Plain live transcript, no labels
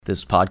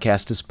This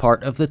podcast is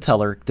part of the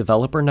Telerik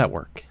Developer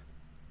Network.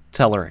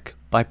 Telerik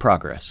by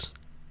Progress.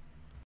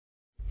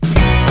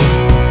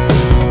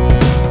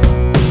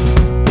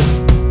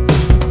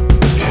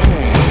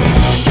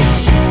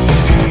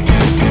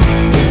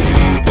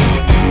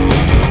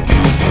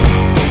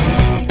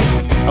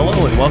 Hello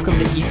and welcome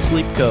to Eat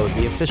Sleep Code,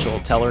 the official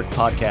Telerik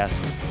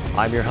podcast.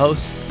 I'm your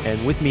host,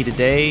 and with me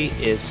today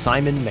is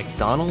Simon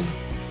McDonald.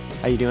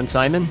 How you doing,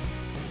 Simon?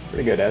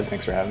 Pretty good, Ed.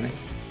 Thanks for having me.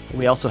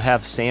 We also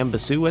have Sam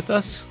Basu with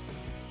us.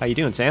 How you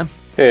doing, Sam?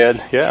 Hey,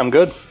 Ed. Yeah, I'm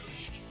good.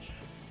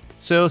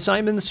 So,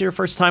 Simon, this is your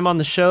first time on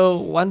the show.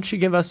 Why don't you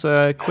give us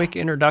a quick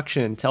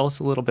introduction? Tell us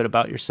a little bit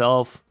about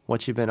yourself,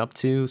 what you've been up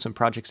to, some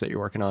projects that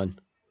you're working on.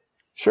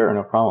 Sure,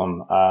 no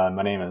problem.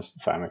 My name is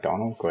Simon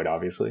McDonald, quite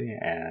obviously,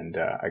 and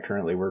I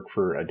currently work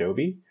for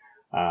Adobe.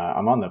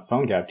 I'm on the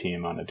PhoneGap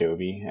team on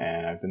Adobe,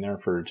 and I've been there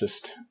for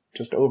just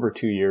over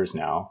 2 years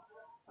now.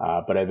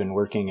 But I've been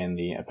working in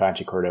the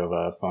Apache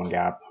Cordova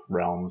PhoneGap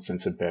realm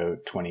since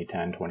about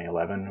 2010,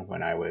 2011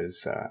 when I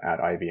was at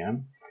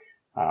IBM.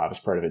 I was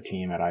part of a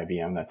team at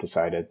IBM that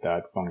decided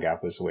that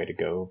PhoneGap was the way to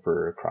go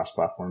for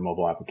cross-platform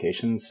mobile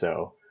applications.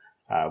 So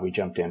we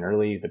jumped in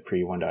early, the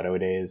pre-1.0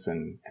 days,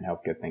 and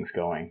helped get things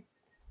going.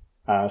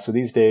 So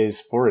these days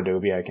for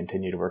Adobe, I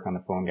continue to work on the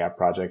PhoneGap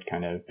project,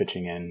 kind of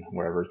pitching in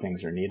wherever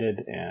things are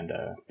needed. And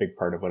a big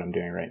part of what I'm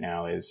doing right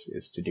now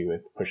is to do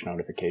with push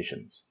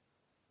notifications.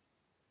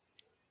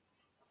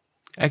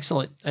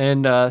 Excellent.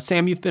 And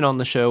Sam, you've been on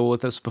the show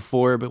with us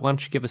before, but why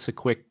don't you give us a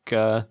quick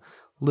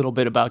little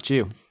bit about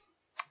you?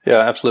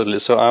 Yeah, absolutely.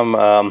 So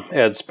I'm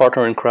Ed's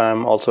partner in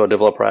crime, also a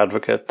developer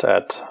advocate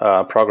at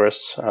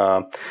Progress.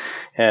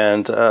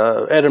 And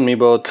Ed and me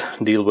both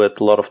deal with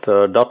a lot of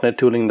the .NET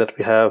tooling that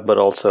we have, but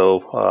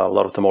also a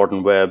lot of the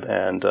modern web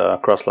and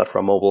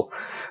cross-platform mobile.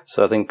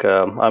 So I think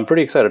I'm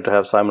pretty excited to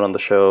have Simon on the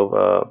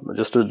show.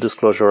 Just a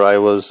disclosure, I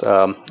was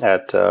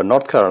at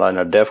North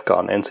Carolina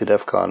NC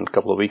DEF CON a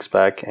couple of weeks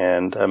back,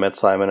 and I met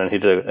Simon, and he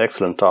did an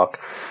excellent talk.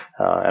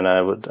 And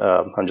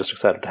I'm just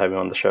excited to have him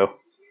on the show.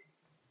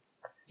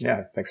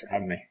 Yeah, thanks for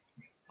having me.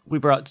 We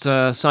brought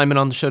Simon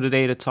on the show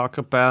today to talk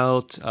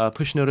about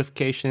push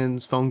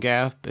notifications,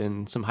 PhoneGap,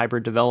 and some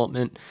hybrid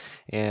development.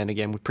 And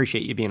again, we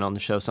appreciate you being on the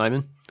show,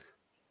 Simon.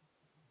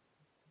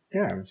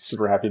 Yeah, I'm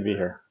super happy to be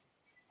here.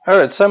 All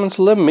right, Simon,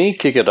 so let me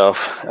kick it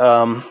off.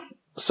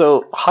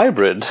 So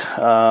hybrid,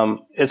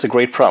 it's a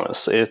great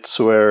promise. It's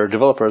where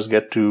developers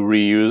get to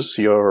reuse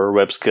your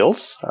web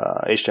skills,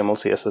 HTML,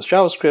 CSS,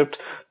 JavaScript,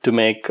 to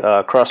make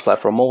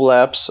cross-platform mobile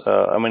apps.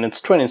 I mean, it's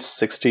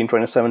 2016,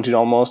 2017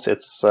 almost.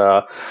 It's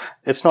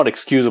not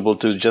excusable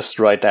to just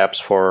write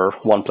apps for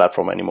one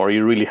platform anymore.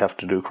 You really have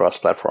to do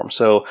cross-platform.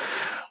 So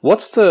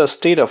what's the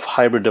state of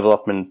hybrid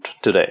development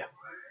today?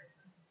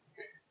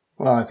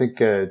 Well, I think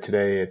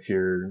today, if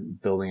you're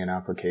building an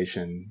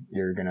application,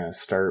 you're going to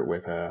start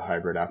with a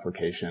hybrid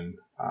application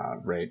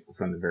right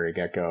from the very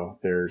get-go.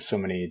 There's so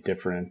many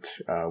different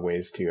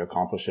ways to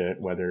accomplish it,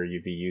 whether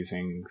you be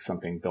using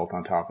something built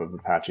on top of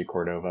Apache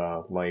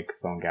Cordova like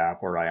PhoneGap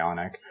or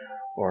Ionic,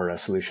 or a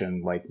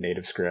solution like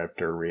NativeScript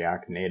or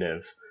React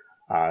Native.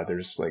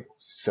 There's like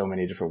so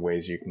many different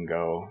ways you can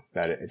go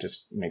that it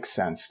just makes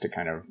sense to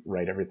kind of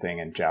write everything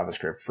in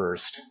JavaScript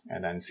first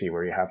and then see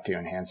where you have to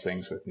enhance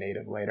things with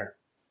native later.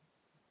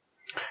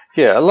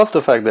 Yeah, I love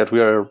the fact that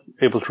we are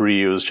able to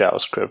reuse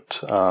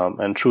JavaScript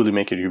and truly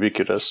make it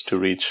ubiquitous to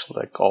reach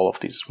like all of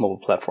these mobile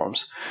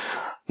platforms.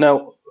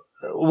 Now,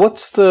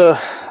 what's the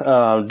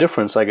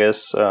difference, I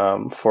guess,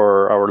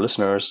 for our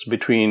listeners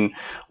between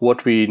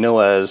what we know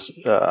as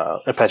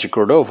Apache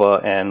Cordova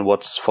and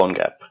what's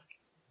PhoneGap?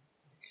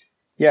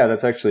 Yeah,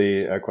 that's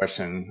actually a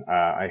question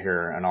I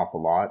hear an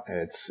awful lot.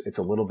 It's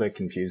a little bit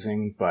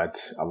confusing,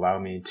 but allow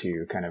me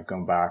to kind of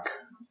go back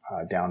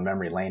down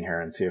memory lane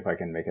here and see if I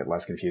can make it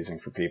less confusing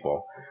for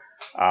people.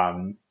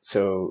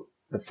 So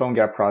the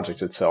PhoneGap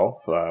project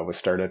itself was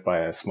started by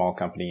a small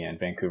company in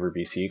Vancouver,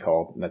 BC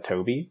called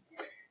Natobi,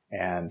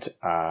 and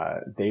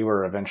they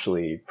were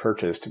eventually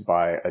purchased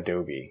by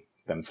Adobe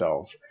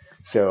themselves.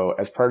 So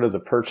as part of the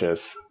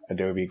purchase,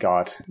 Adobe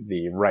got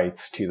the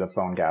rights to the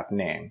PhoneGap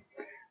name.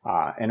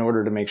 In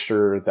order to make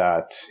sure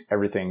that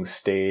everything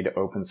stayed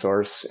open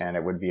source and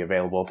it would be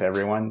available to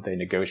everyone, they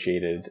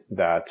negotiated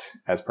that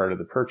as part of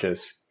the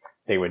purchase,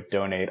 they would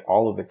donate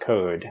all of the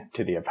code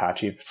to the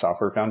Apache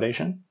Software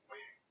Foundation.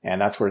 And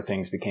that's where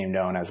things became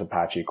known as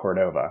Apache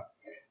Cordova.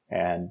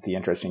 And the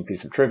interesting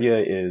piece of trivia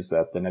is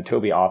that the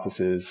Natobi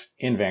offices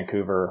in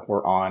Vancouver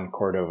were on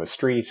Cordova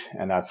Street,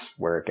 and that's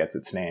where it gets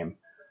its name.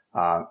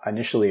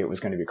 Initially, it was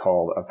going to be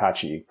called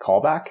Apache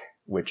Callback,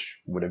 which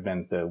would have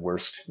been the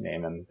worst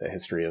name in the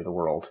history of the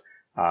world.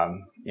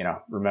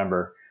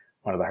 Remember,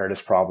 one of the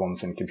hardest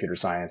problems in computer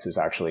science is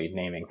actually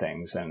naming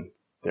things, and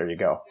there you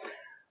go.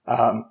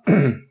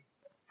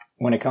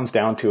 When it comes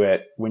down to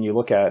it, when you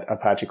look at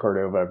Apache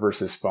Cordova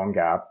versus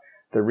PhoneGap,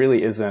 there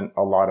really isn't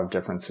a lot of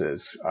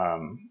differences.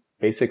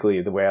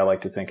 Basically, the way I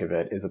like to think of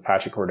it is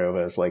Apache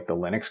Cordova is like the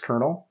Linux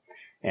kernel,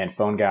 and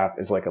PhoneGap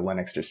is like a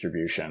Linux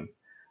distribution.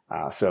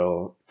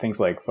 So things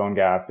like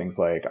PhoneGap, things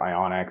like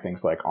Ionic,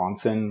 things like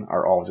Onsen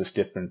are all just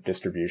different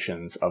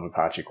distributions of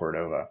Apache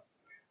Cordova.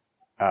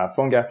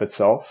 PhoneGap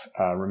itself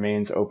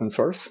remains open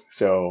source.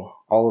 So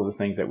all of the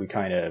things that we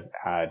kind of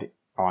add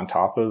on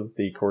top of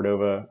the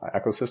Cordova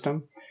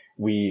ecosystem,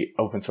 we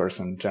open source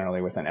them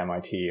generally with an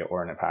MIT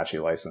or an Apache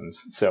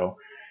license. So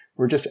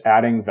we're just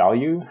adding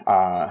value,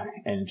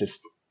 and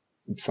just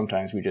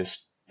sometimes we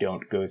just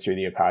don't go through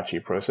the Apache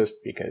process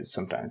because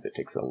sometimes it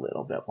takes a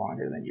little bit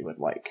longer than you would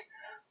like.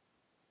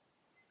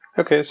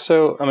 Okay,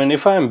 so I mean,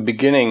 if I'm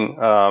beginning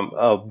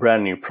a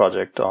brand new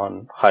project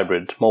on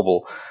hybrid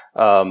mobile,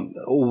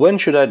 when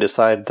should I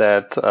decide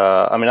that?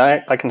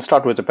 I can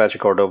start with Apache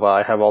Cordova.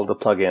 I have all the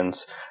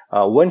plugins.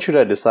 When should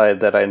I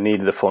decide that I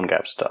need the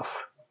PhoneGap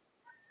stuff?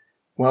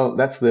 Well,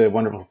 that's the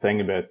wonderful thing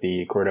about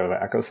the Cordova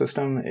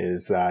ecosystem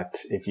is that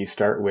if you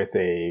start with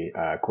a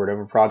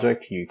Cordova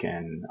project, you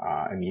can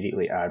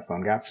immediately add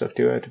PhoneGap stuff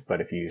to it.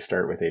 But if you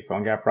start with a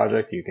PhoneGap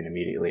project, you can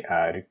immediately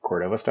add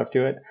Cordova stuff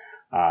to it.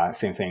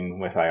 Same thing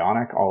with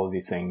Ionic. All of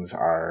these things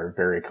are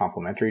very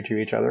complementary to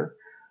each other.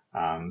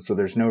 So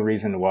there's no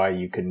reason why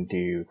you couldn't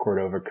do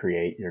Cordova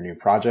create your new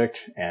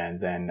project and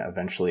then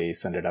eventually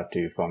send it up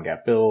to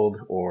PhoneGap build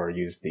or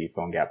use the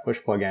PhoneGap push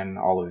plugin.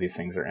 All of these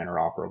things are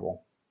interoperable.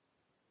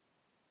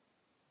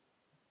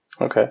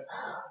 Okay.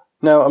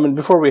 Now, I mean,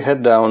 before we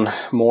head down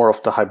more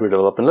of the hybrid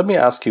development, let me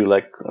ask you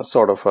like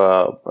sort of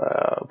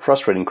a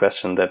frustrating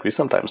question that we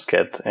sometimes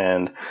get.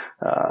 And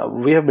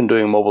we have been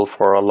doing mobile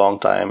for a long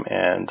time,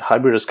 and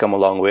hybrid has come a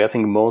long way. I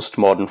think most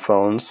modern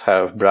phones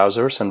have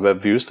browsers and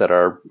web views that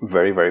are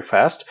very, very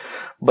fast.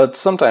 But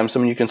sometimes, I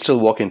mean, you can still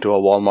walk into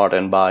a Walmart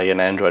and buy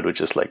an Android,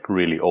 which is like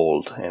really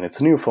old. And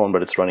it's a new phone,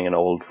 but it's running an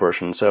old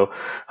version. So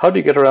how do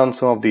you get around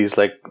some of these,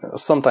 like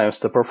sometimes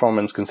the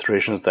performance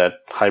considerations that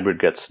hybrid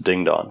gets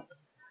dinged on?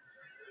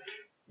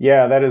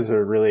 Yeah, that is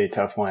a really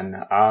tough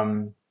one.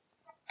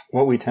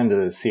 What we tend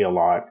to see a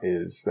lot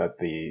is that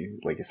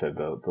like you said,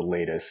 the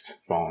latest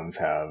phones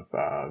have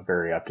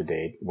very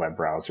up-to-date web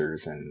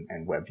browsers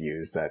and web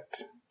views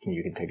that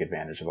you can take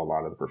advantage of a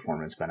lot of the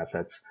performance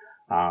benefits.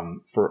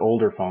 For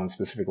older phones,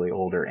 specifically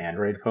older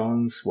Android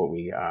phones, what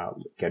we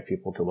get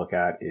people to look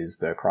at is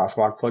the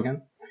Crosswalk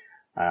plugin.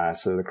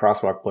 So the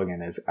Crosswalk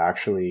plugin is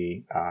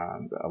actually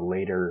a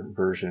later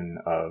version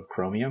of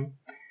Chromium.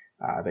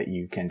 That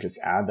you can just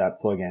add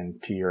that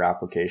plugin to your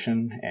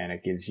application, and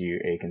it gives you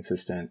a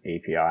consistent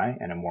API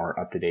and a more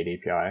up-to-date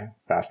API,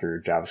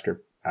 faster JavaScript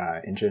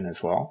engine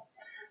as well.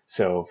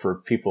 So for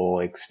people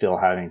like still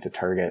having to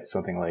target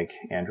something like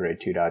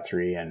Android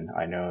 2.3, and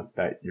I know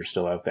that you're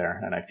still out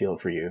there, and I feel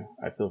for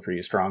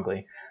you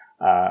strongly.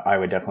 I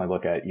would definitely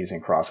look at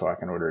using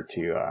Crosswalk in order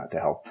to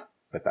help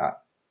with that.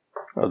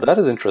 Oh, that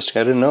is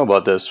interesting. I didn't know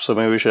about this, so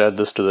maybe we should add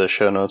this to the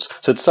show notes.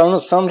 So it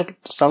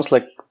sounds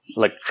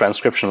like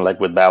transcription, like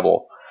with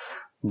Babel,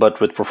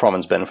 but with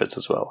performance benefits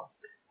as well.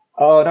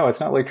 Oh no, it's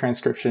not like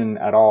transcription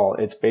at all.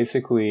 It's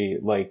basically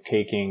like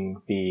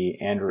taking the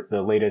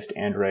latest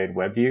Android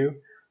web view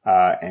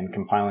and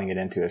compiling it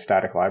into a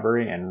static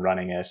library and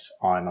running it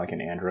on like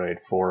an Android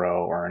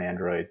 4.0 or an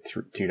Android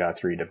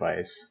 2.3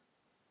 device.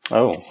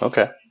 Oh,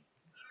 okay.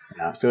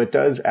 Yeah, so it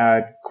does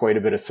add quite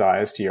a bit of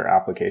size to your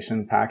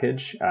application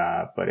package,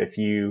 but if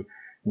you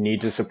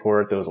need to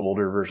support those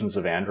older versions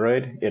of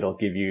Android, it'll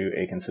give you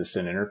a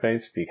consistent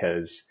interface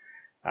because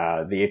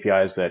the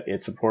APIs that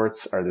it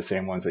supports are the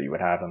same ones that you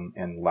would have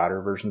in latter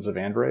versions of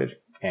Android,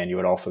 and you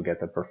would also get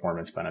the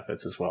performance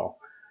benefits as well.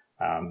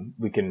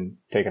 We can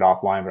take it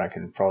offline, but I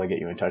can probably get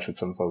you in touch with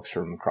some folks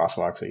from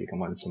Crosswalk so you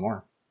can learn some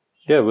more.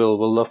 Yeah,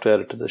 we'll love to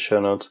add it to the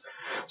show notes.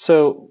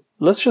 So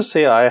let's just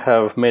say I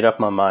have made up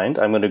my mind.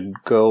 I'm going to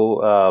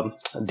go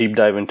deep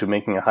dive into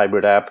making a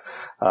hybrid app.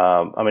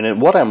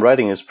 What I'm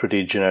writing is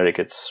pretty generic.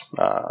 It's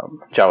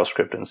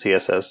JavaScript and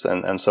CSS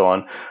and so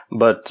on.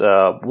 But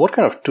what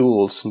kind of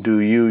tools do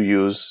you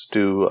use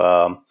to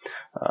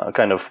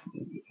kind of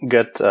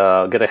get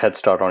a head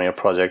start on your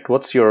project?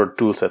 What's your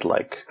tool set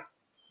like?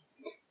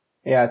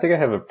 Yeah, I think I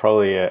have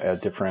probably a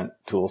different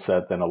tool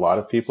set than a lot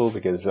of people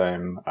because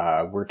I'm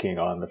working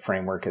on the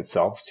framework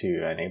itself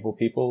to enable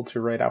people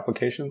to write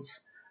applications.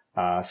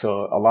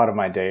 So a lot of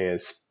my day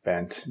is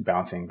spent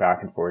bouncing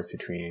back and forth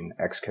between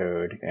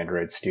Xcode,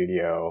 Android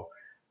Studio.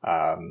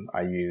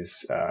 I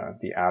use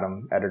the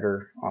Atom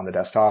editor on the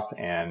desktop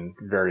and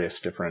various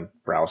different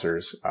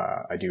browsers.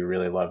 I do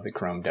really love the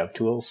Chrome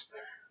DevTools,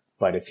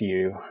 but if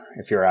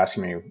you're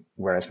asking me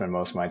where I spend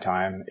most of my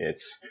time,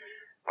 it's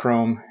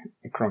Chrome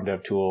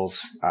DevTools,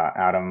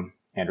 Atom,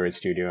 Android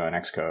Studio, and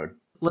Xcode.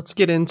 Let's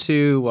get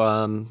into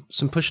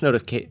some push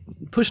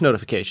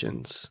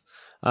notifications.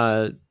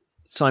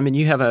 Simon,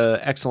 you have an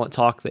excellent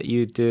talk that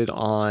you did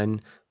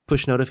on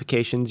push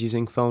notifications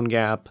using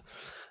PhoneGap.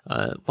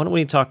 Why don't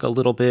we talk a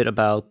little bit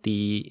about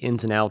the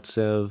ins and outs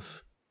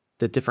of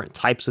the different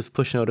types of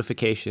push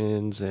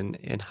notifications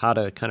and how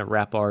to kind of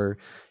wrap our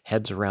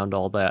heads around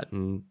all that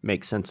and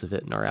make sense of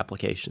it in our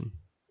application?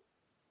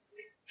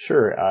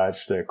 Sure.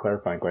 Just a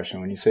clarifying question.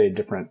 When you say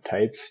different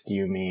types, do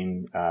you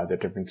mean the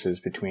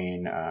differences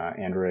between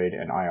Android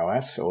and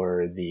iOS,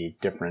 or the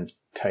different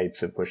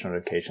types of push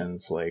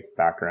notifications, like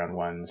background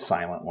ones,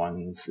 silent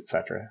ones,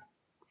 etc.?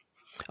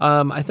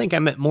 I think I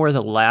meant more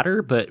the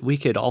latter, but we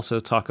could also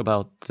talk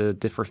about the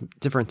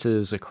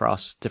differences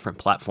across different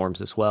platforms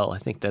as well. I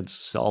think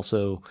that's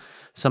also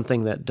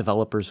something that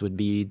developers would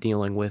be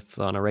dealing with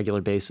on a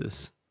regular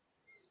basis.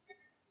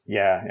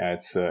 Yeah,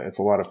 it's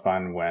a lot of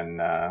fun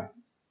when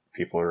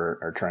people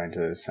are trying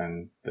to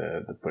send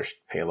the push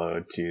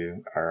payload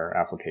to our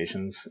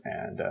applications,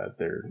 and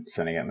they're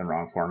sending it in the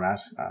wrong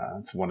format.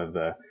 It's one of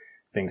the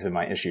things in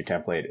my issue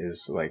template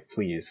is like,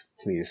 please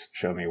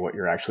show me what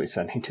you're actually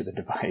sending to the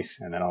device,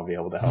 and then I'll be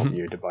able to help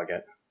you debug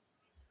it.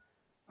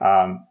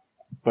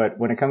 But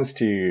when it comes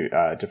to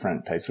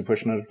different types of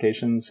push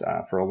notifications,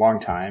 for a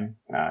long time,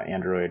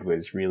 Android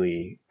was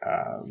really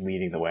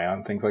leading the way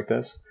on things like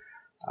this.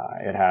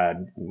 It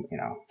had,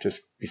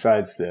 just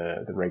besides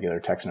the regular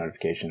text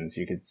notifications,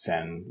 you could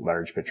send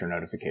large picture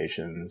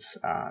notifications,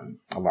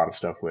 a lot of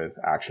stuff with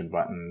action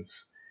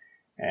buttons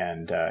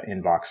and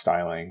inbox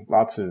styling,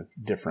 lots of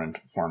different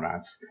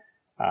formats.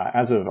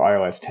 As of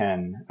iOS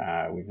 10,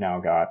 we've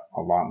now got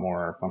a lot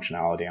more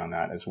functionality on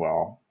that as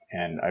well.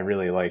 And I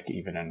really liked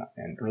even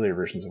in earlier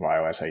versions of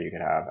iOS how you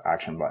could have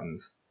action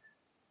buttons,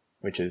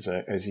 which is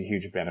a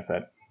huge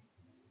benefit.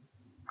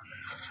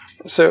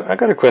 So I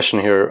got a question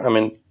here. I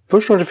mean,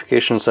 push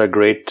notifications are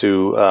great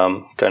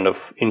to kind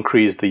of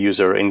increase the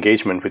user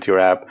engagement with your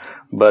app,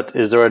 but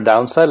is there a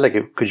downside?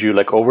 Like, could you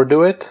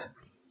overdo it?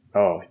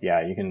 Oh,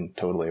 yeah, you can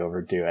totally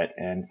overdo it.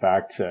 In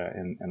fact,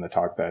 in the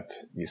talk that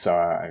you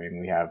saw,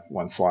 we have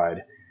one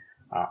slide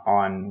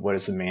on what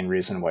is the main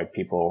reason why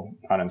people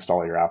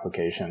uninstall your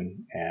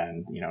application,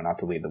 and, not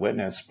to lead the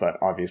witness, but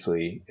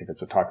obviously if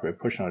it's a talk about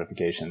push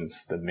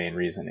notifications, the main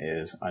reason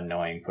is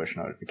unknowing push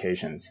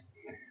notifications.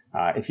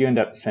 If you end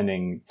up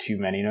sending too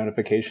many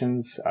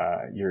notifications,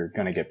 you're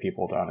going to get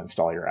people to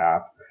uninstall your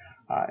app.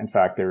 In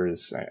fact,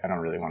 I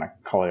don't really want to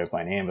call it out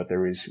by name, but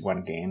there was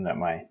one game that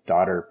my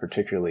daughter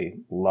particularly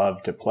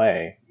loved to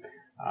play.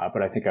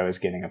 But I think I was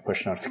getting a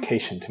push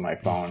notification to my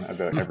phone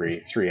about every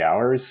 3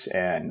 hours,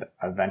 and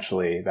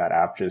eventually that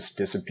app just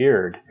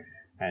disappeared.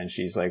 And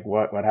she's like,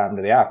 what happened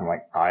to the app? I'm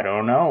like, I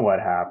don't know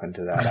what happened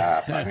to that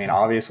app.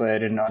 Obviously I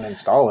didn't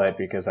uninstall it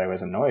because I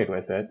was annoyed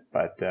with it,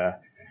 but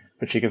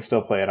she can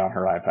still play it on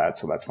her iPad,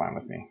 so that's fine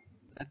with me.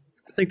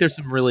 I think there's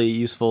some really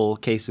useful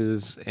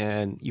cases,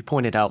 and you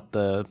pointed out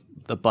the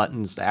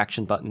buttons, the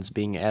action buttons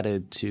being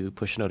added to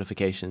push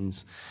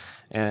notifications.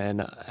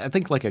 And I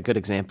think a good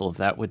example of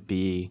that would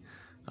be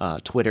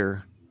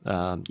Twitter.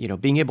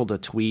 Being able to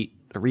tweet,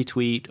 or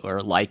retweet,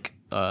 or like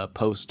a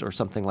post or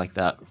something like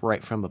that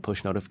right from a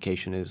push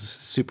notification is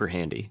super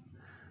handy.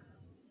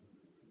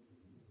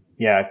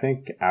 Yeah, I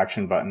think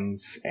action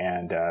buttons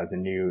and the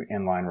new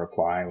inline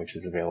reply, which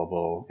is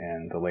available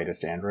in the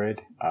latest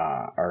Android,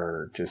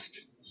 are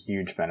just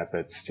huge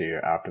benefits to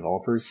app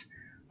developers.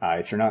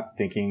 If you're not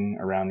thinking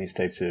around these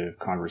types of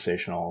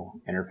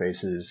conversational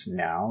interfaces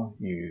now,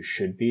 you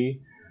should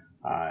be.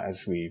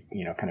 As we,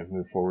 kind of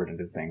move forward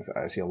into things,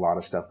 I see a lot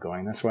of stuff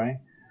going this way.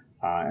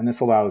 And this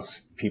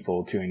allows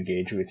people to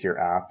engage with your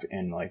app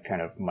in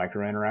kind of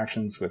micro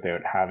interactions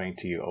without having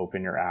to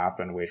open your app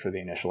and wait for the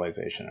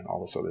initialization and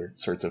all this other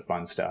sorts of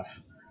fun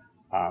stuff.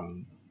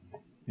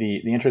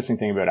 The interesting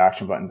thing about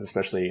action buttons,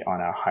 especially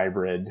on a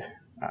hybrid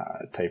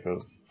type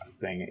of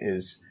thing,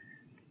 is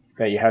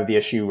that you have the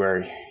issue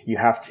where you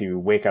have to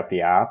wake up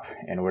the app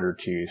in order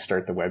to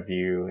start the web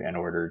view, in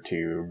order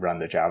to run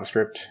the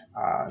JavaScript.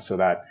 So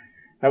that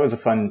was a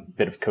fun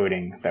bit of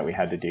coding that we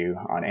had to do.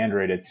 On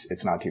Android,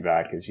 it's not too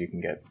bad because you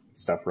can get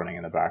stuff running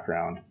in the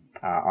background.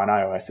 On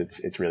iOS,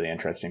 it's really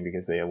interesting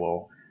because they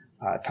will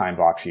time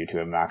box you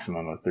to a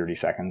maximum of 30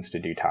 seconds to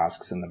do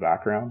tasks in the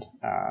background.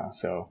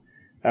 So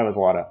that was a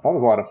lot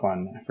of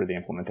fun for the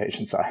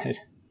implementation side.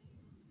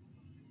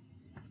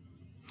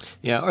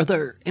 Yeah. Are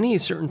there any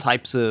certain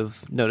types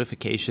of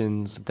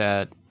notifications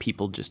that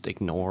people just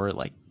ignore,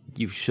 like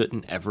you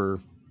shouldn't ever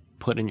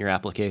put in your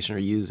application or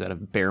use at a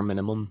bare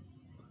minimum?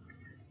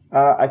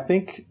 I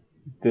think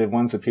the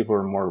ones that people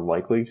are more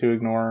likely to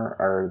ignore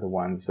are the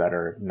ones that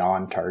are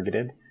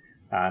non-targeted.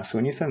 So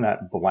when you send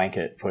that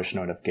blanket push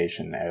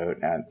notification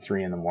out at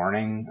 3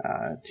 a.m.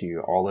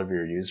 To all of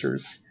your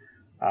users,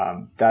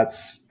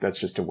 that's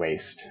just a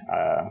waste.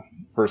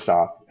 First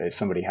off, if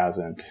somebody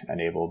hasn't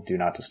enabled Do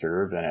Not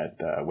Disturb and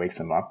it wakes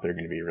them up, they're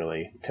going to be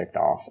really ticked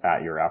off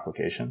at your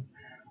application.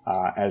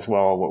 As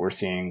well, what we're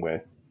seeing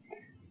with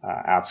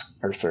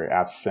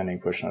apps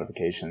sending push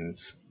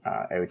notifications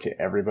out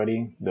to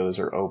everybody, those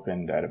are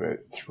opened at about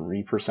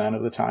 3%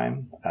 of the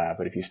time.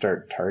 But if you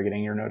start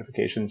targeting your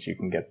notifications, you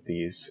can get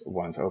these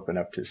ones open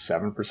up to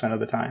 7% of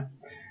the time.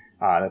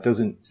 That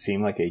doesn't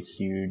seem like a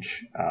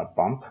huge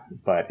bump,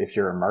 but if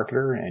you're a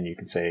marketer and you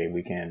can say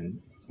we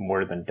can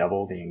more than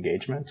double the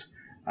engagement,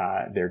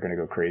 they're going to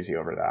go crazy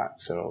over that.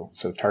 So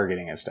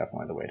targeting is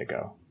definitely the way to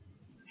go.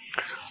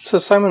 So,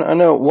 Simon, I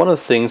know one of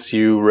the things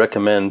you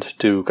recommend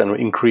to kind of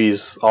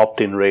increase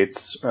opt-in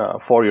rates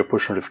for your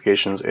push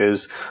notifications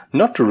is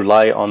not to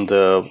rely on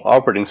the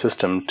operating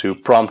system to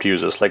prompt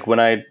users. Like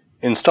when I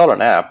install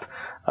an app,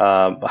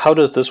 how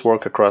does this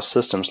work across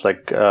systems?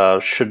 Like,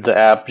 should the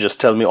app just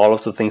tell me all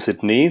of the things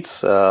it needs?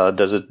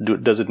 Does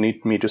it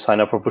need me to sign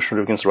up for push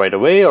notifications right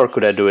away, or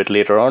could I do it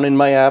later on in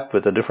my app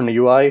with a different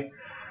UI?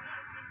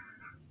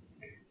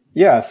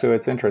 Yeah, so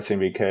it's interesting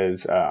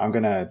because I'm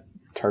going to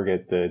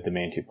target the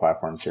main two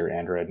platforms here,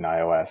 Android and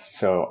iOS.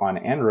 So on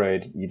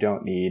Android, you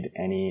don't need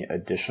any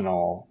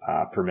additional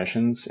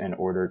permissions in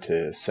order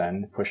to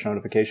send push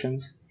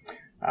notifications.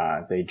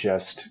 They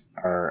just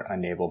are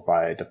enabled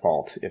by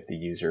default if the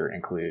user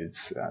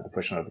includes the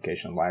push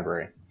notification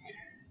library.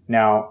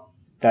 Now,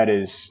 that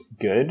is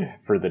good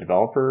for the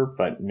developer,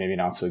 but maybe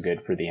not so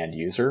good for the end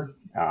user.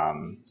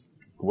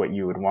 What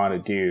you would want to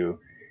do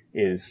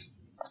is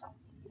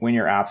when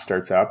your app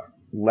starts up,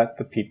 let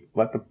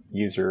the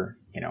user,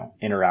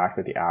 interact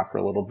with the app for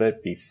a little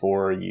bit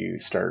before you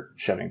start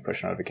shoving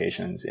push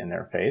notifications in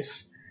their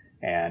face.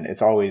 And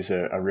it's always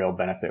a real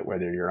benefit,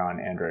 whether you're on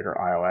Android or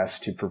iOS,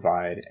 to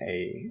provide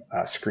a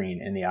screen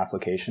in the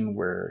application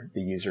where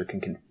the user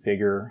can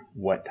configure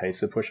what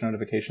types of push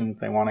notifications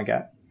they want to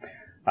get.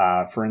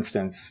 For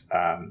instance,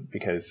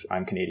 because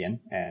I'm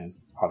Canadian and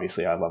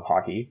obviously I love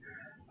hockey,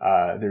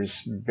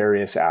 there's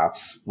various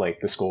apps like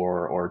the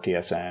Score or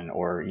TSN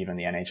or even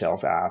the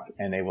NHL's app,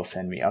 and they will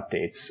send me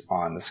updates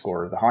on the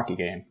score of the hockey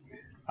game.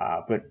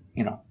 But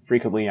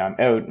frequently I'm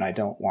out and I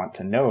don't want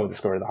to know the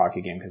score of the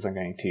hockey game because I'm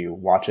going to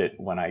watch it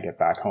when I get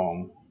back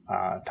home,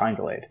 time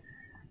delayed.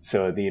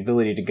 So the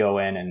ability to go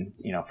in and,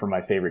 for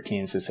my favorite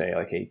teams to say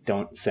like, hey,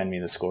 don't send me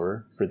the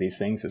score for these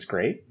things is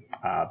great.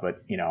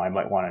 But I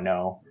might want to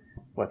know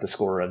what the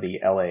score of the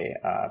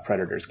LA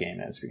Predators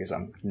game is because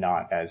I'm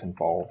not as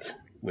involved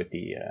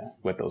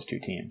with those two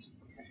teams.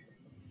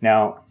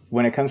 Now,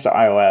 when it comes to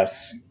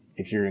iOS,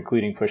 if you're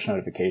including push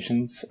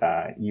notifications,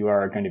 you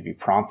are going to be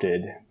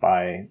prompted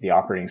by the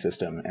operating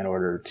system in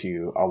order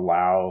to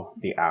allow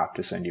the app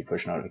to send you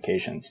push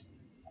notifications.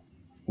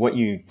 What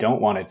you don't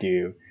want to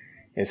do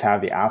is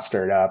have the app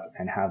start up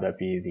and have that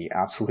be the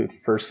absolute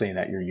first thing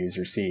that your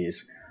user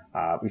sees.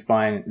 We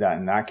find that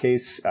in that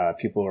case,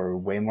 people are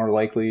way more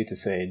likely to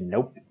say,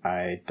 nope,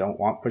 I don't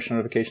want push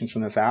notifications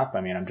from this app.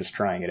 I mean, I'm just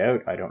trying it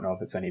out. I don't know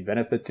if it's any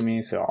benefit to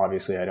me, so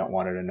obviously I don't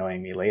want it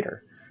annoying me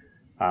later.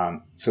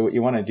 So what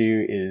you want to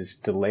do is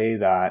delay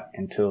that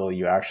until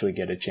you actually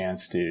get a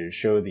chance to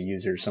show the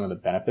user some of the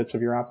benefits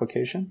of your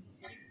application.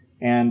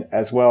 And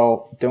as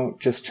well, don't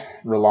just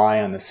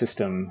rely on the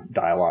system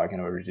dialog in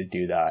order to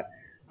do that.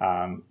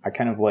 I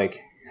kind of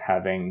like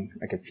having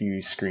like a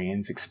few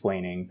screens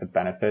explaining the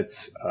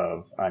benefits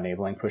of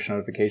enabling push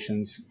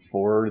notifications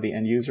for the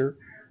end user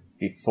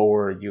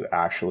before you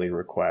actually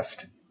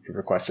request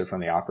it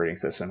from the operating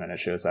system, and it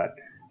shows that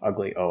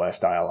ugly OS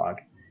dialog.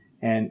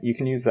 And you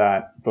can use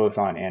that both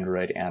on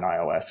Android and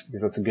iOS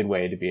because that's a good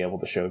way to be able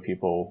to show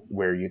people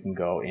where you can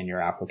go in your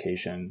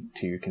application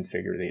to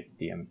configure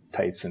the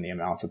types and the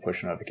amounts of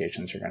push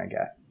notifications you're going to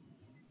get.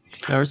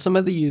 Now, are some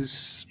of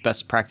these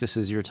best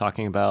practices you're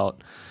talking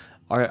about,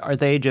 are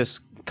they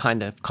just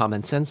kind of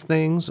common sense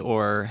things,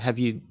 or have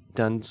you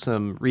done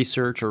some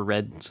research or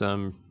read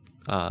some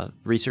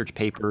research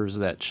papers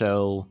that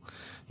show,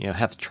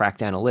 have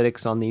tracked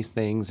analytics on these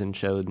things and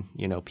showed,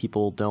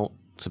 people don't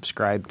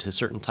subscribe to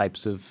certain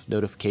types of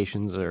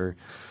notifications or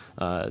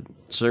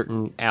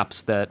certain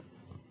apps that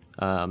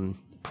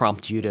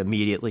prompt you to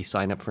immediately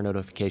sign up for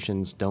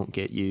notifications don't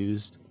get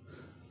used?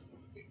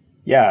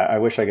 Yeah, I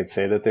wish I could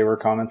say that they were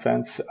common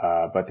sense,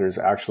 but there's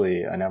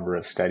actually a number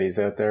of studies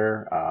out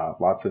there.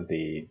 Lots of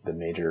the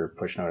major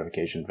push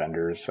notification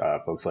vendors,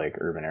 folks like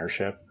Urban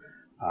Airship,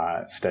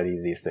 study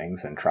these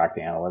things and track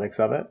the analytics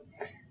of it.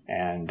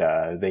 And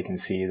they can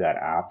see that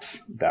apps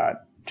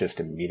that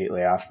just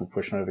immediately ask for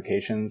push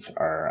notifications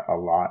are a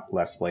lot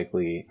less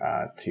likely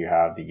to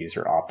have the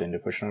user opt into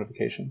push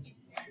notifications.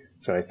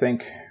 So I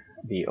think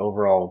the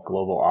overall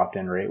global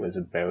opt-in rate was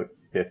about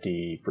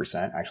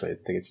 50%. Actually, I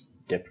think it's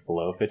dipped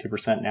below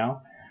 50%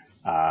 now.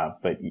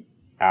 But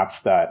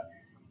apps that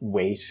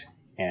wait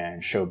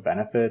and show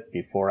benefit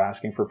before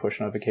asking for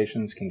push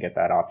notifications can get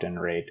that opt-in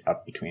rate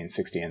up between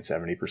 60 and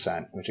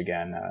 70%, which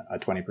again, a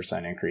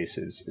 20% increase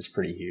is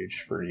pretty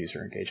huge for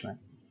user engagement.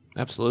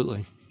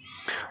 Absolutely.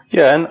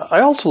 Yeah, and I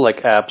also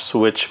like apps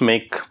which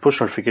make push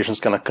notifications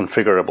kind of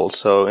configurable.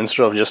 So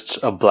instead of just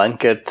a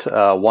blanket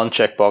one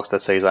checkbox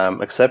that says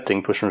I'm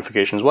accepting push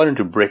notifications, why don't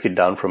you break it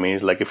down for me?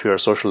 Like if you're a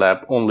social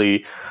app,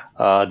 only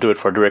do it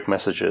for direct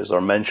messages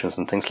or mentions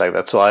and things like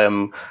that. So I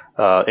am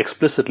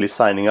explicitly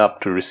signing up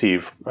to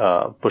receive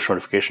push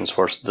notifications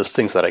for the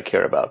things that I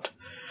care about.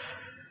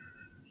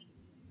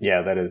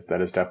 Yeah, that is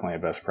definitely a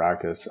best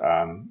practice.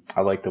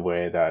 I like the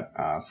way that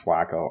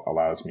Slack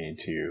allows me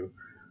to.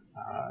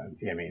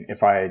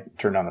 If I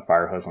turned on the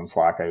fire hose on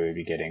Slack, I would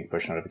be getting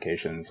push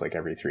notifications like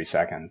every 3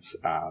 seconds.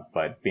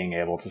 But being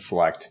able to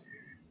select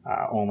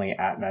only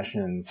at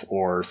mentions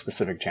or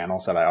specific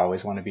channels that I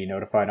always want to be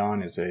notified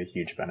on is a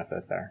huge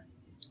benefit there.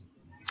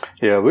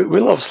 Yeah, we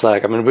love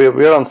Slack. I mean,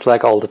 we're on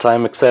Slack all the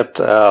time, except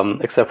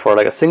for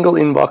like a single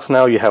inbox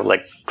now, you have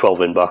like 12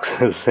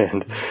 inboxes,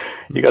 and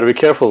you got to be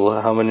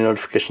careful how many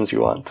notifications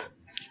you want.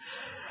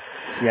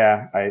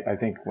 Yeah, I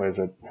think,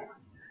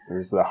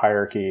 there's the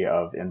hierarchy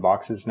of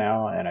inboxes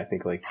now, and I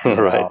think like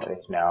right.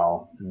 It's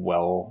now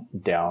well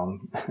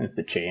down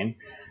the chain.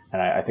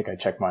 And I think I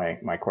check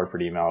my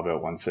corporate email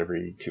about once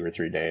every 2 or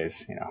 3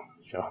 days,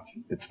 so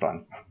it's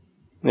fun.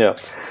 Yeah.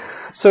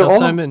 So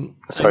Simon,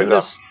 I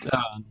noticed,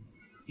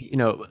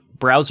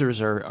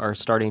 browsers are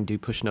starting to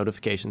push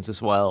notifications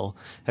as well.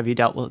 Have you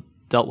dealt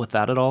with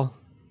that at all?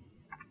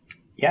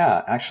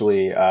 Yeah,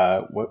 actually,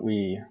 what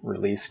we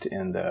released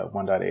in the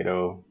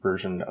 1.80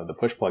 version of the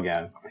push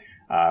plugin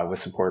was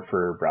support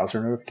for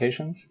browser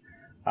notifications.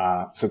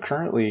 So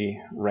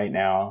currently, right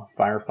now,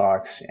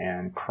 Firefox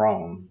and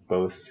Chrome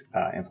both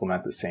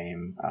implement the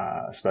same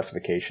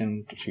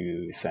specification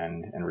to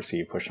send and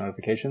receive push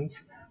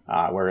notifications,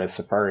 whereas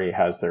Safari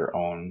has their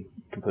own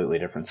completely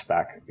different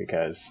spec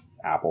because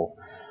Apple.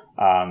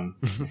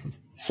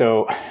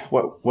 So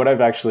what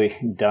I've actually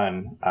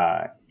done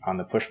on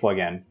the push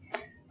plugin,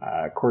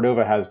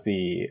 Cordova has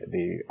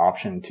the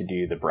option to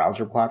do the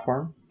browser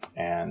platform.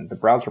 And the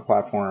browser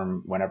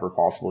platform, whenever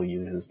possible,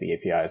 uses the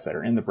APIs that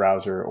are in the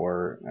browser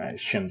or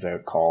shims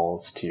out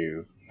calls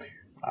to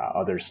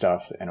other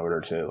stuff in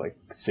order to like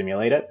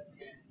simulate it.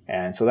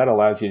 And so that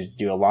allows you to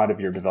do a lot of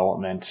your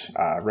development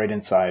right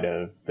inside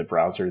of the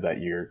browser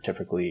that you're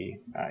typically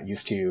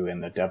used to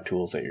and the dev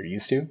tools that you're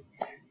used to.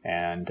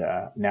 And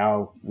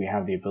now we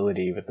have the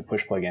ability with the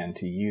push plugin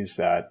to use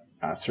that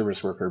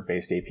service worker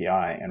based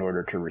API in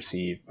order to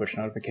receive push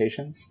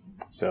notifications.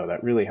 So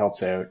that really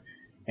helps out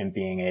in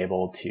being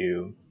able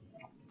to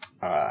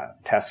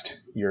test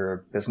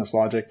your business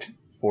logic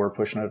for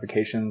push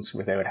notifications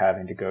without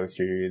having to go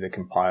through the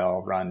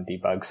compile, run,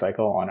 debug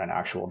cycle on an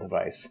actual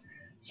device.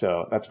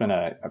 So that's been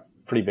a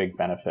pretty big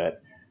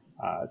benefit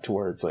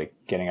towards like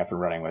getting up and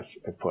running with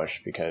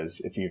push,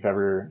 because if you've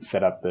ever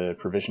set up the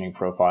provisioning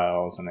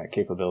profiles and the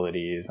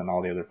capabilities and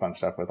all the other fun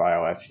stuff with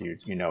iOS,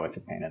 you know it's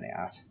a pain in the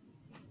ass.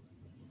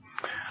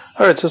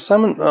 All right, so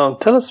Simon,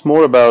 tell us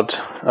more about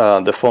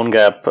the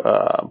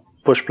PhoneGap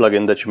push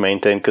plugin that you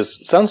maintain,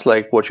 because it sounds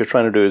like what you're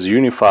trying to do is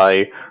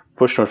unify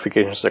push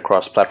notifications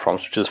across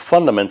platforms, which is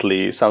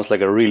fundamentally sounds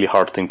like a really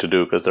hard thing to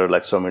do because there are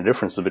like so many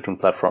differences between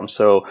platforms.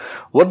 So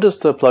what does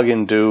the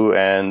plugin do,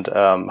 and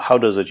how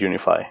does it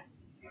unify?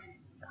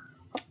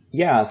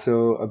 Yeah,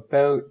 so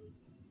about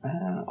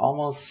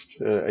almost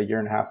a year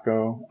and a half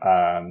ago,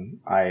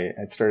 I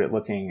had started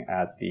looking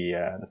at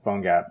the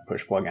PhoneGap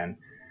push plugin.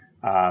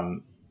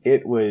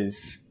 It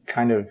was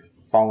kind of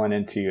fallen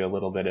into a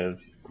little bit of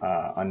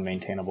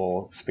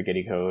unmaintainable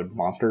spaghetti code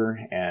monster,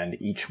 and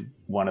each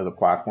one of the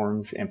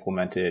platforms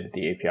implemented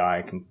the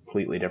API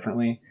completely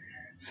differently.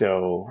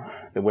 So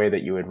the way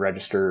that you would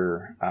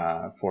register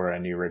for a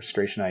new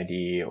registration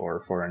ID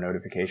or for a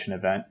notification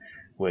event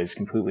was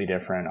completely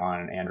different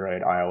on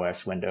Android,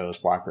 iOS, Windows,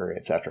 BlackBerry,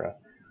 etc.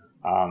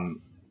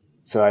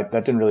 So that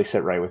didn't really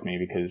sit right with me,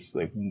 because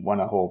like one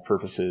of the whole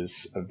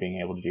purposes of being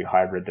able to do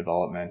hybrid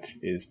development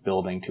is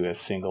building to a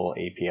single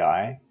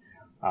API.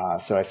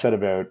 So I set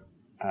about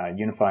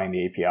unifying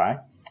the API.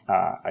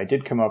 I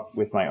did come up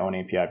with my own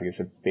API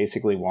because I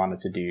basically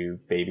wanted to do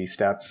baby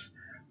steps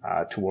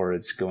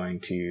towards going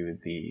to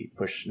the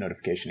push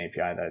notification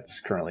API that's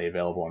currently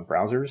available in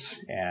browsers.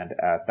 And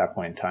at that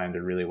point in time,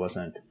 there really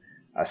wasn't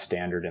a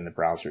standard in the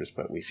browsers,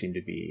 but we seem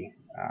to be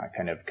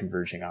kind of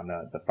converging on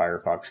the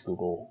Firefox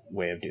Google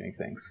way of doing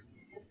things.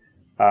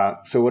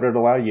 So what it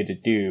allowed you to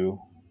do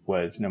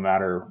was, no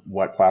matter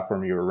what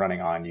platform you were running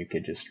on, you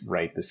could just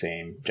write the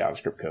same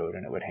JavaScript code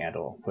and it would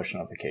handle push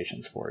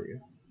notifications for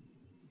you.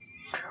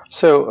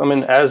 So, I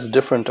mean, as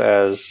different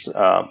as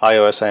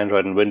iOS,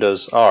 Android, and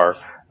Windows are,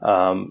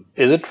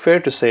 is it fair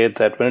to say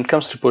that when it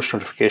comes to push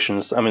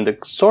notifications, I mean, the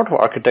sort of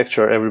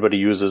architecture everybody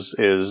uses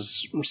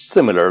is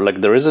similar?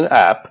 Like there is an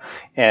app,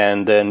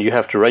 and then you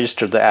have to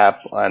register the app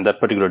and that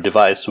particular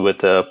device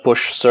with a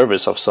push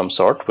service of some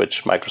sort,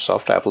 which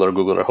Microsoft, Apple, or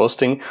Google are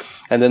hosting.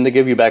 And then they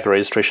give you back a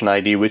registration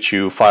ID, which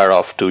you fire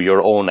off to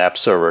your own app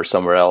server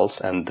somewhere else.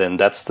 And then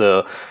that's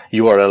the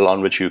URL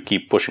on which you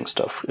keep pushing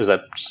stuff. Does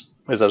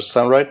that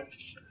sound right?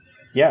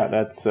 Yeah,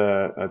 that's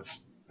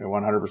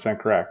 100%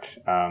 correct.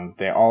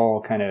 They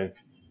all kind of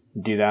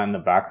do that in the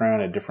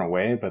background a different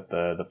way, but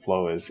the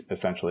flow is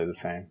essentially the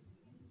same.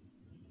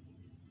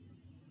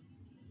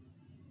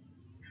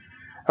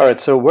 All right,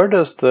 so where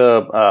does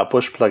the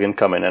push plugin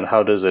come in, and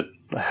how does it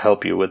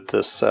help you with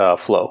this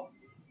flow?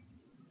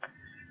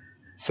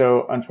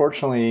 So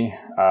unfortunately,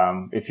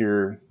 if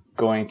you're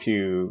going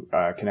to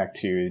connect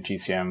to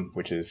GCM,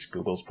 which is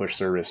Google's push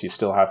service, you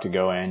still have to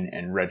go in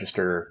and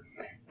register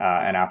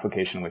an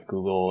application with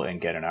Google and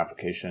get an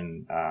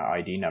application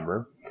ID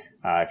number.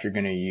 If you're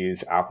going to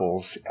use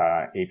Apple's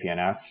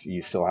APNS,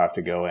 you still have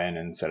to go in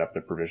and set up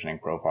the provisioning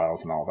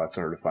profiles and all that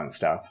sort of fun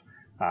stuff.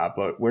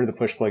 But where the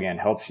push plugin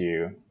helps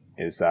you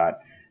is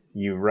that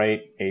you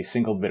write a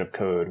single bit of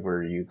code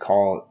where you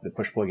call the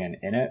push plugin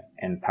init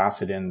and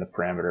pass it in the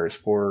parameters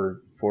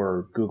for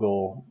for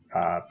Google,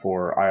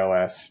 for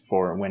iOS,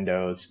 for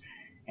Windows,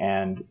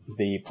 and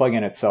the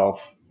plugin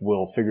itself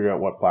will figure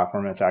out what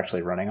platform it's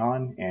actually running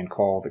on and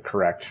call the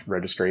correct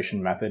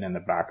registration method in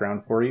the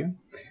background for you.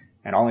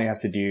 And all you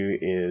have to do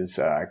is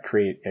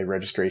create a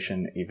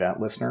registration event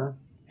listener,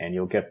 and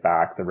you'll get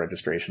back the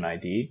registration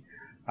ID.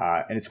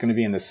 And it's going to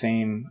be in the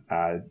same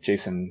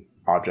JSON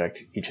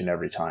object each and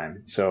every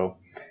time. So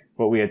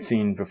what we had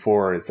seen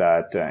before is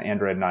that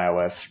Android and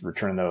iOS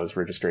return those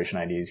registration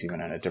IDs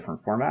even in a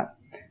different format.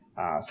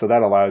 So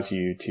that allows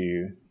you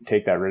to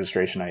take that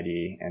registration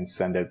ID and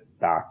send it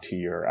back to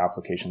your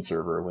application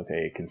server with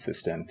a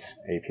consistent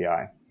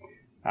API.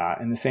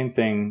 And the same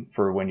thing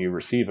for when you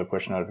receive a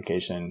push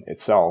notification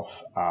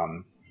itself.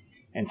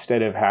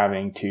 Instead of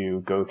having to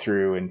go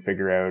through and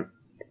figure out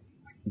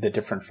the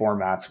different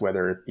formats,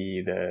 whether it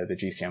be the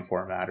GCM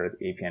format or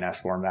the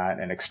APNS format,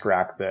 and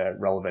extract the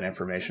relevant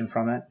information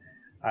from it,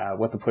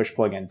 what the push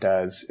plugin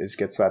does is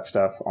gets that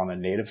stuff on the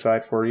native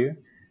side for you.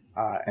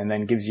 And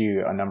then gives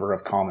you a number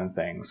of common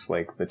things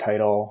like the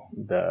title,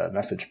 the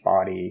message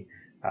body,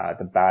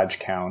 the badge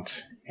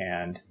count,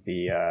 and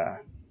the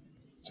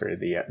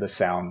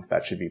sound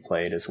that should be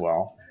played as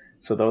well.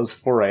 So those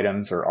 4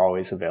 items are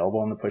always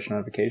available in the push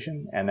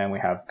notification. And then we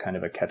have kind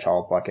of a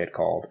catch-all bucket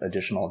called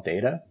additional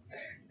data.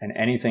 And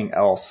anything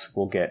else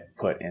will get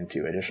put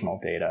into additional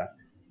data.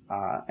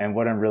 And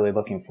what I'm really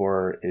looking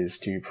for is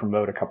to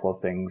promote a couple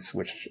of things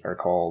which are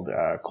called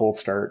cold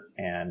start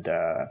and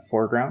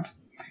foreground,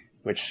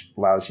 which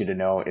allows you to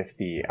know if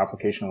the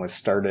application was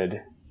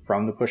started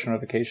from the push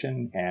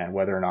notification and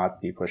whether or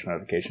not the push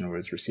notification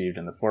was received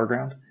in the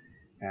foreground.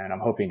 And I'm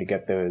hoping to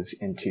get those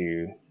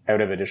out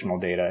of additional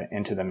data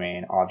into the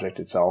main object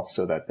itself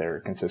so that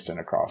they're consistent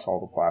across all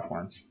the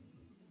platforms.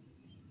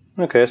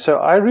 Okay, so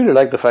I really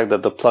like the fact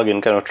that the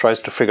plugin kind of tries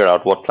to figure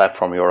out what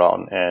platform you're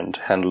on and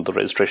handle the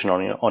registration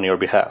on your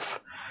behalf.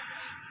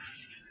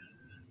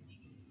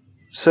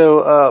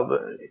 So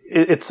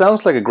it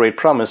sounds like a great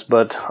promise,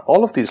 but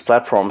all of these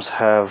platforms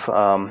have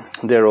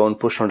their own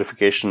push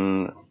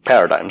notification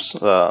paradigms.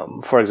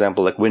 For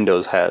example, like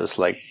Windows has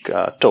like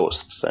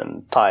toasts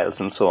and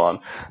tiles and so on.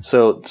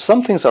 So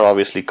some things are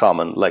obviously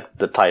common, like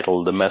the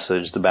title, the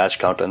message, the badge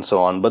count, and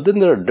so on. But then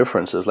there are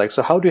differences. Like,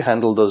 so how do you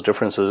handle those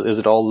differences? Is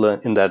it all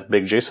in that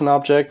big JSON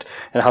object?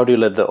 And how do you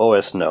let the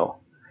OS know?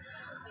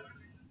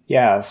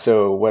 Yeah,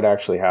 so what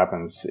actually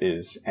happens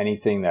is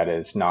anything that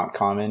is not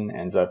common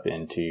ends up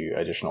into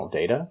additional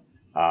data.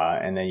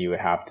 And then you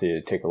would have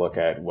to take a look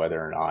at whether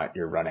or not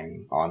you're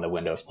running on the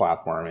Windows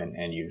platform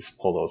and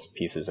pull those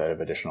pieces out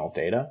of additional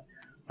data.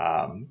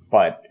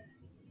 But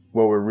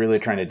what we're really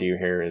trying to do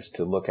here is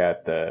to look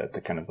at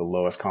the kind of the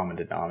lowest common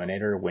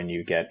denominator. When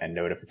you get a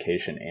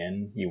notification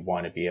in, you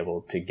want to be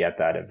able to get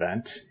that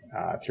event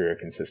through a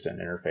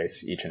consistent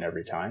interface each and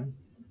every time.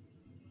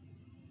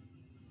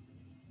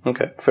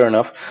 Okay, fair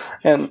enough.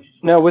 And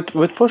now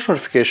with push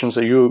notifications,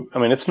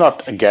 it's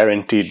not a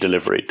guaranteed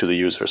delivery to the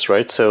users,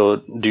 right?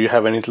 So do you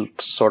have any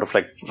sort of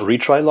like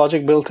retry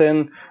logic built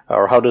in,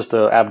 or how does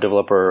the app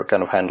developer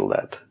kind of handle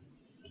that?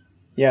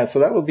 Yeah, so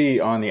that will be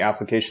on the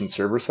application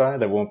server side.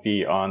 That won't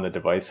be on the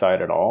device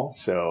side at all.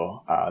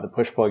 So the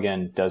push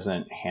plugin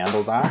doesn't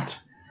handle that.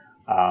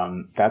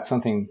 That's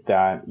something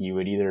that you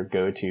would either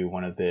go to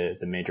one of the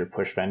major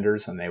push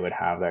vendors and they would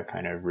have that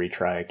kind of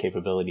retry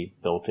capability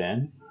built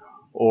in.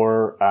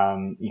 Or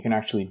you can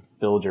actually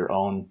build your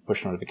own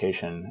push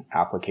notification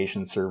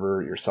application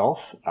server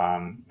yourself.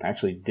 I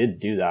actually did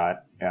do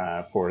that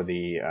for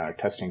the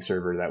testing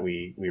server that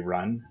we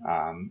run,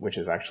 which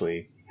is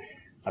actually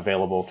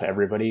available to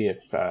everybody if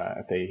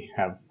they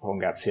have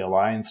PhoneGap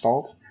CLI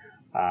installed.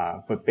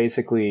 But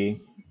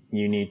basically,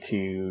 you need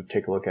to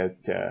take a look at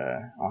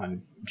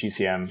on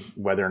GCM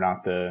whether or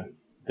not the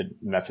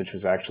message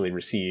was actually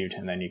received,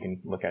 and then you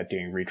can look at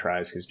doing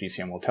retries because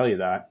GCM will tell you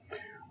that.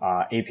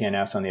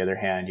 APNS, on the other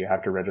hand, you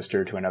have to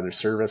register to another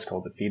service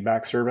called the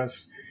feedback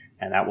service,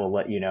 and that will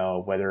let you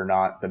know whether or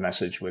not the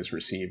message was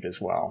received as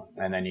well.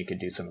 And then you could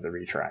do some of the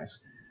retries.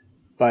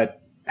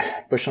 But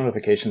push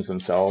notifications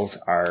themselves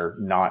are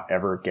not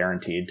ever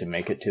guaranteed to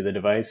make it to the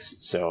device,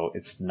 so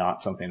it's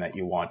not something that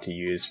you want to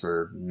use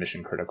for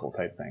mission critical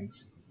type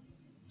things.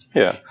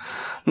 Yeah.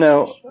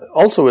 Now,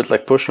 also with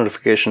like push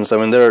notifications,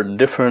 there are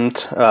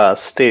different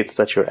states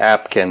that your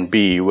app can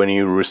be when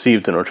you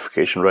receive the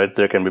notification, right?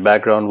 There can be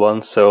background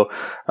ones. So,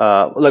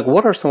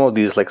 what are some of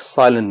these like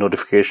silent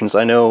notifications?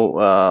 I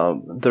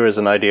know there is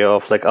an idea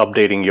of like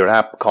updating your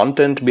app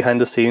content behind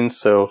the scenes.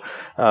 So,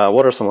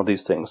 what are some of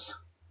these things?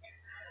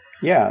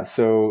 Yeah.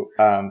 So,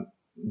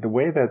 the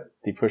way that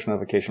the push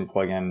notification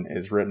plugin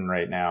is written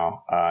right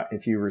now,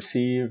 if you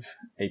receive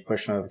a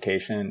push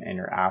notification and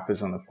your app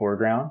is on the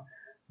foreground,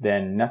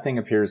 then nothing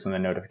appears in the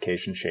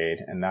notification shade,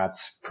 and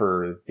that's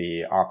per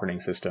the operating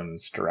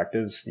system's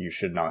directives. You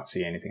should not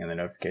see anything in the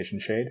notification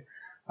shade.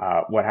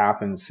 What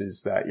happens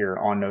is that your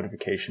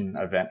on-notification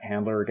event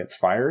handler gets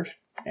fired,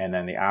 and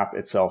then the app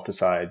itself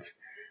decides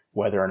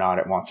whether or not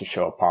it wants to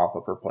show a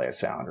pop-up or play a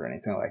sound or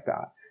anything like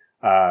that.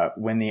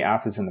 when the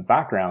app is in the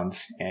background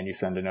and you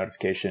send a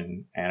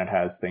notification and it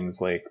has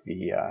things like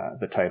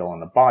the title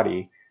and the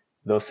body,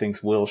 those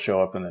things will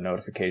show up in the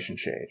notification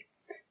shade.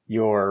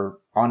 Your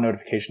on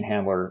notification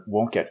handler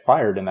won't get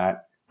fired in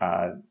that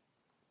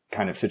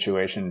kind of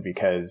situation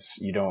because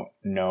you don't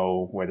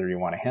know whether you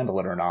want to handle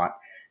it or not.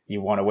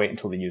 You want to wait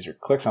until the user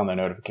clicks on the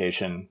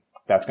notification.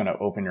 That's going to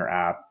open your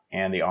app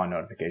and the on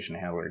notification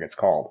handler gets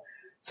called.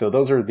 So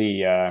those are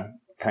the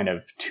kind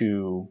of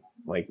two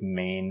like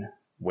main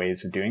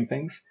ways of doing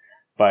things.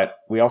 But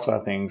we also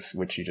have things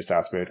which you just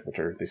asked about, which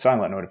are the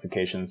silent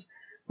notifications,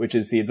 which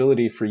is the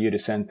ability for you to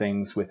send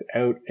things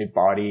without a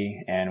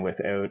body and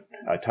without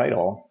a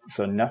title.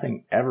 So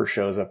nothing ever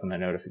shows up in the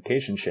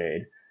notification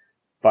shade.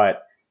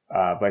 But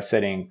by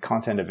setting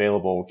content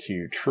available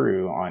to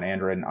true on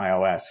Android and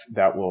iOS,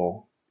 that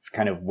will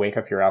kind of wake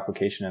up your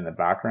application in the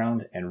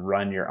background and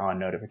run your on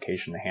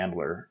notification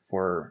handler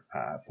for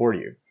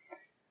you.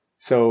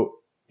 So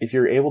if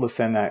you're able to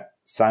send that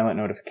silent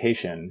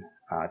notification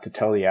to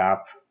tell the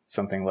app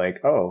something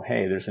like, oh,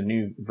 hey, there's a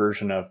new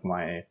version of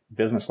my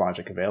business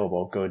logic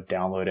available, go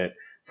download it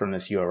from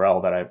this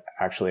URL that I've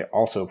actually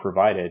also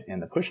provided in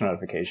the push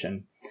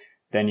notification,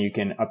 then you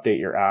can update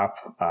your app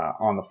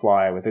on the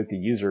fly without the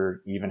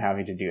user even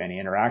having to do any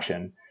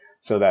interaction,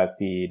 so that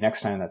the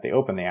next time that they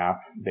open the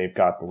app, they've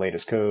got the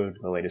latest code,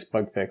 the latest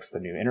bug fix, the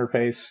new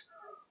interface.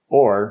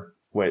 Or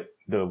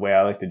the way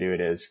I like to do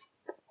it is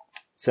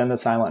send the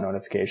silent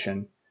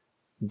notification,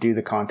 do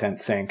the content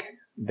sync,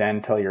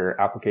 then tell your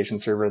application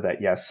server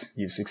that, yes,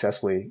 you've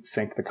successfully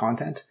synced the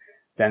content,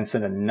 then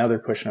send another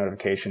push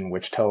notification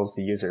which tells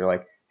the user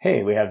like,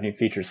 hey, we have new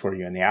features for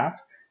you in the app.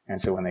 And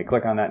so when they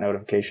click on that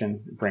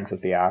notification, it brings up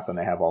the app and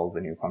they have all of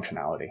the new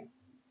functionality.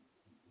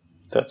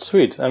 That's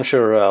sweet. I'm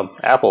sure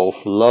Apple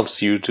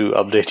loves you to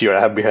update your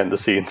app behind the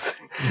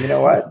scenes. You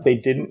know what? They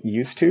didn't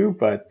used to,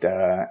 but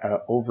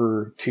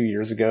over 2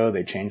 years ago,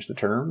 they changed the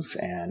terms.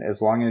 And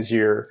as long as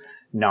you're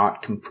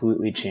not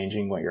completely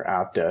changing what your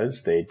app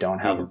does, they don't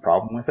have a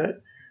problem with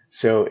it.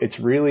 So it's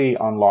really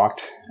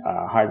unlocked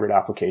hybrid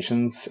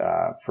applications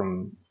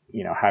from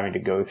having to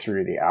go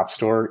through the App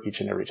Store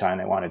each and every time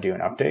they want to do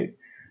an update.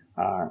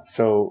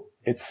 So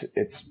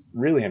it's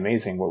really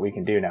amazing what we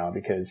can do now,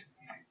 because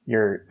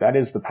that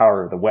is the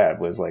power of the web.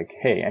 Was like,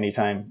 hey,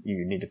 anytime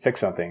you need to fix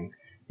something,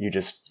 you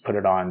just put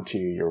it onto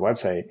your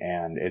website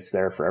and it's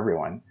there for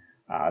everyone.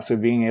 So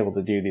being able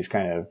to do these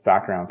kind of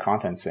background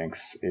content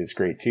syncs is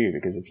great too,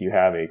 because if you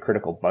have a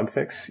critical bug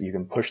fix, you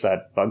can push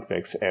that bug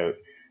fix out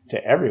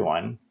to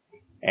everyone,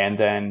 and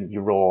then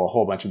you roll a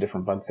whole bunch of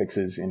different bug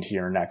fixes into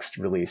your next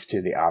release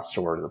to the App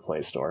Store or the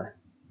Play Store.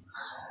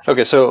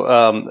 Okay,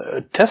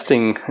 so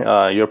testing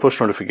your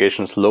push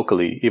notifications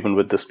locally, even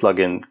with this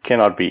plugin,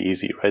 cannot be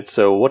easy, right?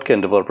 So what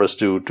can developers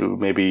do to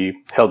maybe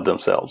help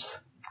themselves?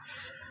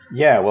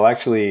 Yeah, well,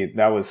 actually,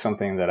 that was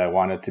something that I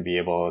wanted to be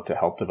able to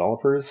help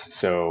developers.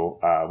 So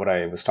what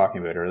I was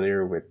talking about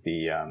earlier with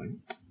the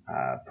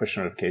push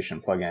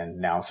notification plugin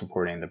now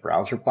supporting the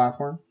browser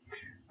platform.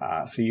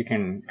 So you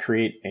can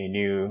create a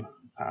new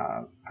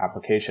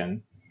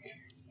application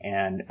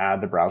and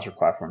add the browser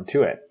platform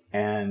to it.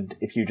 And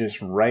if you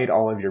just write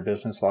all of your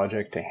business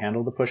logic to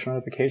handle the push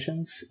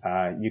notifications,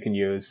 you can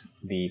use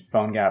the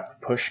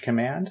PhoneGap push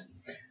command.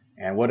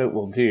 And what it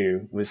will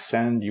do is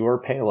send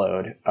your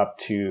payload up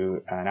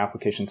to an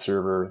application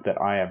server that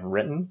I have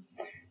written,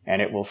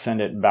 and it will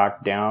send it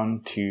back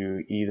down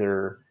to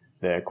either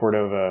the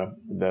Cordova,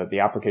 the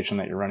application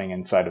that you're running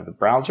inside of the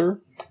browser,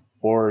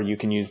 or you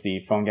can use the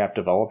PhoneGap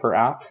developer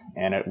app,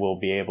 and it will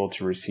be able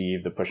to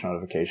receive the push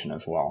notification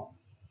as well.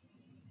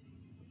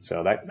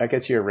 So that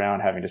gets you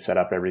around having to set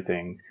up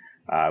everything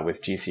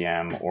with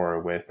GCM or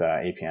with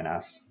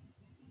APNS.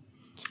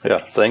 Yeah,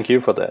 thank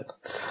you for that.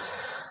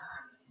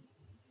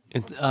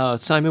 And,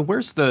 Simon,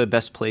 where's the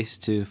best place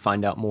to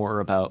find out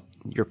more about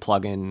your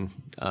plugin?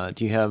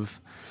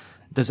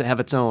 Does it have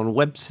its own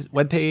web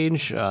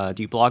page? Do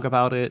you blog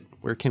about it?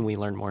 Where can we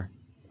learn more?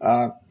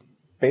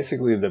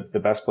 Basically, the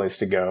best place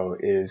to go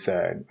is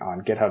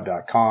on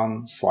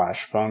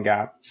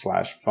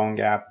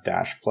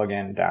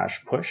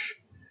github.com/phonegap/phonegap-plugin-push.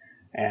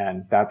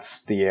 And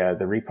that's the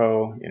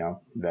repo,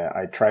 that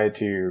I try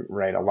to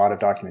write a lot of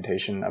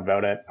documentation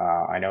about it.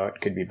 I know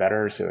it could be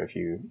better. So if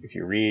you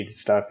read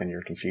stuff and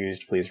you're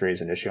confused, please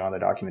raise an issue on the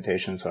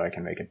documentation so I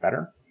can make it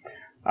better.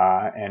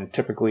 And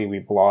typically we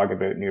blog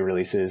about new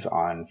releases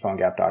on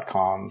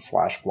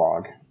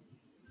phonegap.com/blog.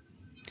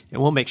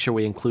 And we'll make sure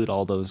we include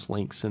all those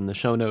links in the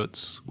show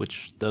notes,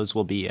 which those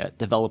will be at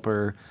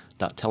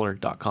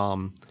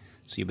developer.teller.com.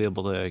 So you'll be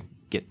able to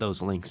get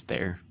those links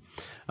there.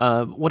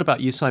 What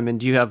about you, Simon?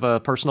 Do you have a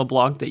personal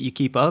blog that you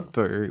keep up,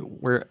 or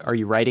where are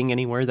you writing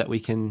anywhere that we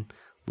can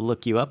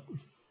look you up?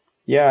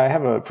 Yeah, I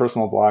have a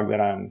personal blog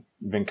that I've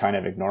been kind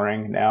of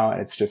ignoring now.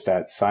 It's just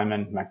at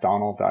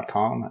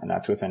simonmacdonald.com, and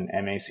that's with an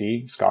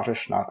MAC,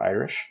 Scottish, not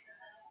Irish.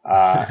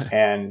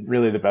 And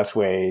really the best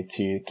way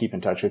to keep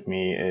in touch with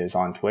me is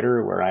on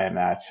Twitter, where I am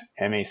at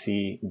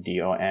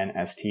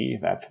MacDonST.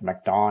 That's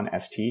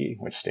MacDonST,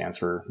 which stands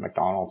for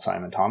MacDonald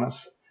Simon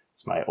Thomas.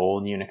 It's my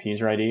old Unix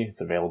user ID.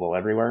 It's available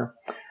everywhere.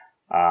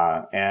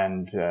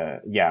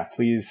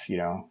 Please,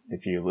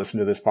 if you listen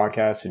to this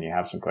podcast and you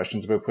have some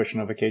questions about push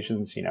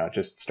notifications,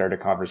 just start a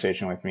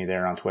conversation with me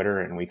there on Twitter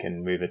and we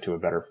can move it to a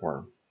better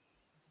forum.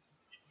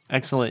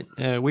 Excellent.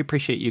 We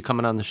appreciate you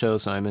coming on the show,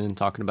 Simon, and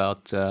talking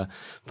about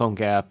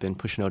PhoneGap and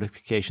push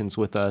notifications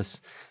with us.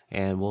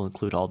 And we'll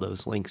include all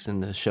those links in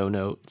the show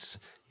notes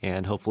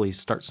and hopefully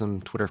start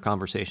some Twitter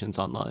conversations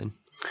online.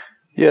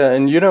 Yeah,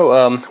 and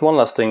one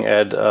last thing,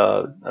 Ed,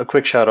 a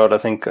quick shout out. I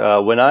think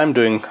when I'm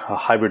doing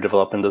hybrid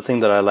development, the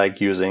thing that I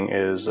like using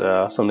is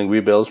something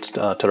we built,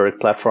 Telerik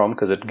Platform,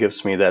 because it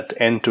gives me that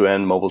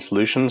end-to-end mobile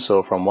solution.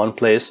 So from one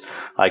place,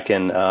 I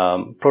can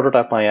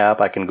prototype my app,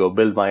 I can go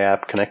build my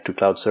app, connect to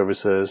cloud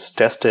services,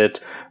 test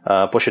it,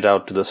 push it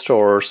out to the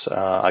stores.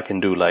 I can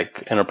do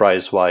like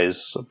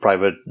enterprise-wise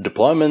private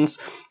deployments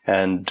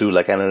and do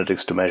like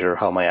analytics to measure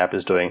how my app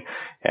is doing.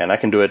 And I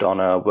can do it on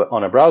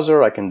a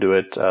browser. I can do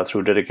it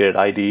through dedicated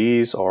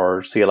IDEs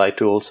or CLI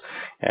tools.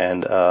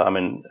 And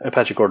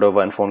Apache Cordova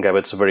and PhoneGap,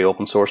 it's a very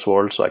open source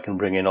world, so I can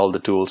bring in all the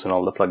tools and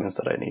all the plugins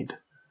that I need.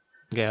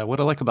 Yeah, what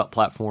I like about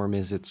Platform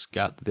is it's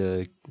got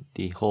the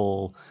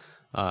whole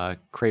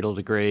cradle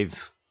to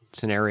grave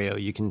scenario.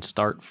 You can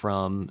start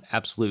from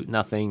absolute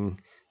nothing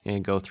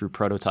and go through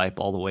prototype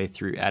all the way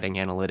through adding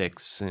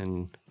analytics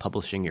and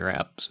publishing your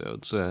app. So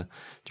it's a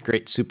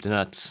great soup to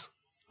nuts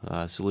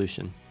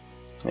solution.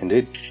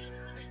 Indeed.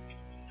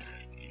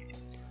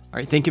 All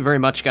right. Thank you very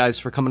much, guys,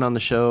 for coming on the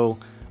show.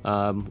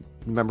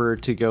 Remember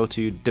to go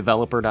to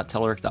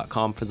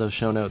developer.telerik.com for those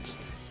show notes,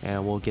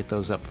 and we'll get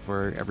those up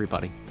for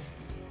everybody.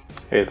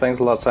 Hey, thanks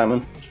a lot,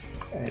 Simon.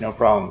 Hey, no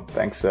problem.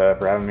 Thanks for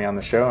having me on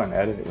the show, and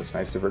Ed, it was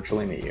nice to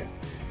virtually meet you.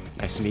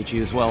 Nice to meet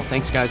you as well.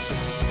 Thanks, guys.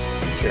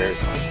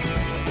 Cheers.